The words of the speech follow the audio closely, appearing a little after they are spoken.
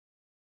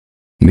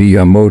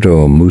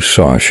Miyamoto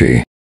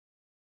Musashi.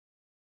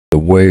 The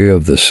way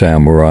of the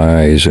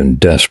samurai is in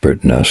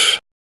desperateness.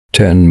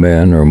 10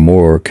 men or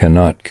more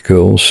cannot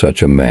kill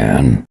such a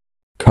man.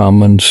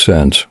 Common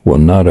sense will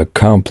not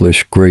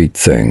accomplish great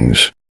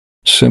things.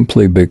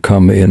 Simply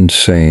become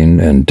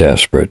insane and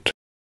desperate.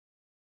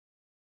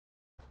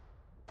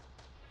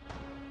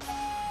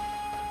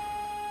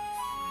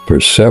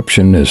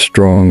 Perception is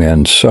strong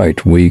and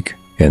sight weak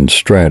in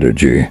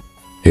strategy.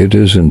 It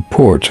is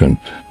important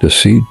to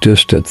see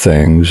distant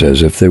things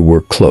as if they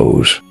were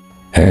close,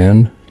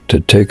 and to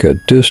take a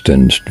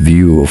distanced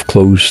view of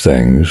close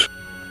things.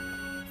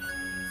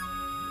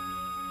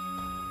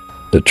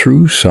 The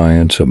true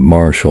science of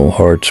martial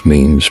arts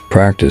means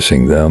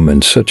practicing them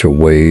in such a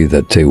way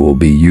that they will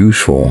be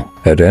useful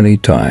at any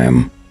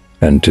time,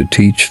 and to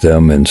teach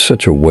them in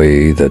such a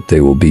way that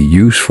they will be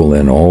useful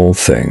in all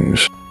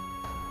things.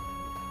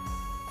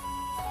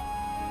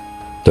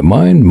 The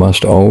mind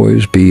must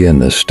always be in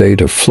the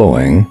state of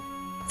flowing,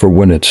 for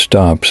when it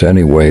stops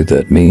anyway,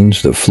 that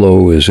means the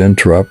flow is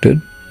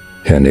interrupted,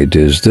 and it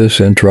is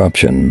this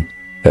interruption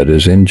that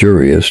is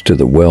injurious to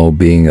the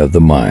well-being of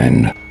the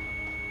mind.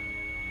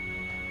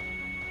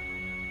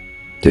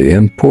 The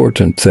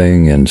important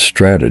thing in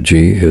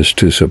strategy is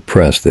to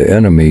suppress the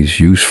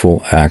enemy's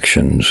useful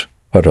actions,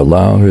 but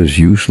allow his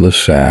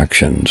useless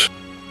actions.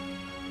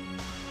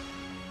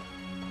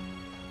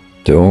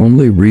 The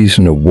only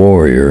reason a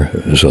warrior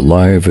is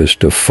alive is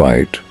to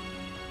fight,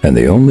 and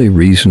the only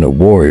reason a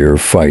warrior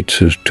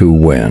fights is to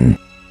win.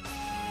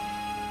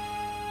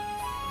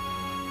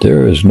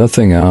 There is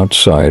nothing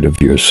outside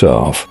of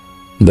yourself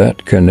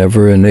that can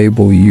ever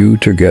enable you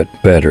to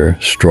get better,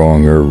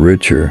 stronger,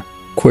 richer,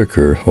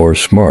 quicker, or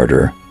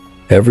smarter.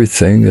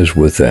 Everything is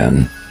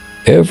within.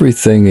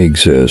 Everything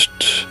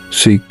exists.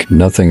 Seek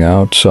nothing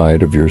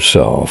outside of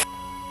yourself.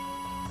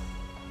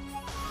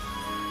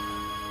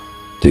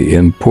 The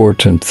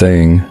important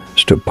thing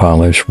is to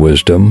polish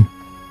wisdom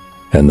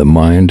and the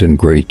mind in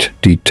great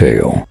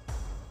detail.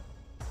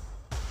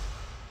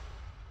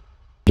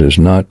 It is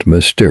not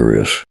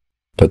mysterious,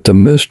 but the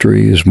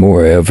mystery is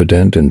more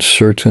evident in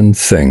certain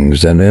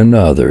things than in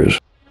others.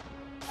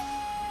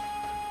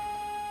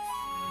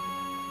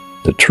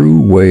 The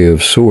true way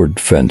of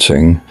sword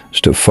fencing is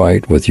to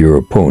fight with your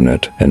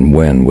opponent and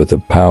win with the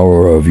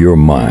power of your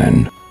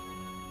mind.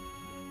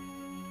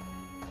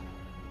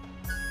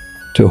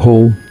 To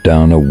hold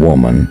down a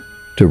woman,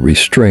 to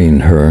restrain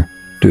her,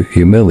 to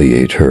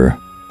humiliate her,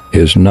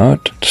 is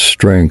not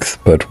strength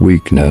but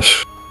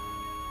weakness.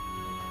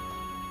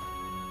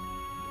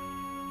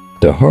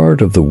 The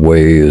heart of the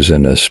way is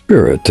in a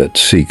spirit that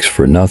seeks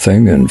for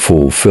nothing and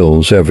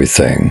fulfills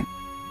everything.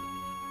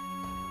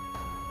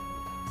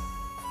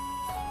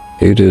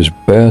 It is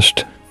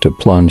best to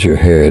plunge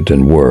ahead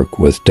and work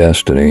with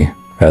destiny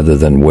rather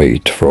than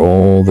wait for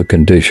all the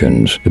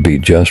conditions to be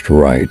just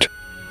right.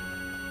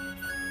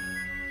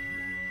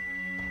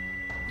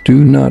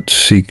 Do not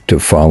seek to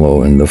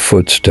follow in the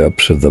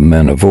footsteps of the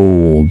men of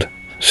old.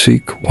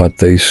 Seek what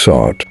they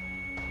sought.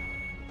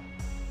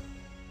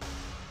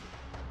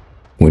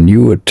 When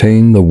you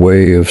attain the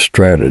way of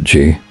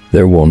strategy,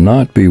 there will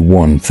not be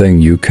one thing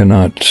you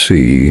cannot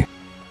see.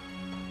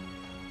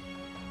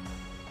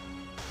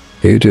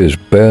 It is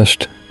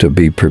best to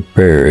be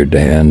prepared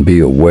and be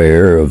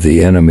aware of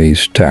the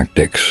enemy's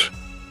tactics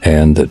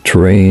and the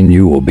terrain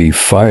you will be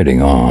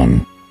fighting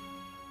on.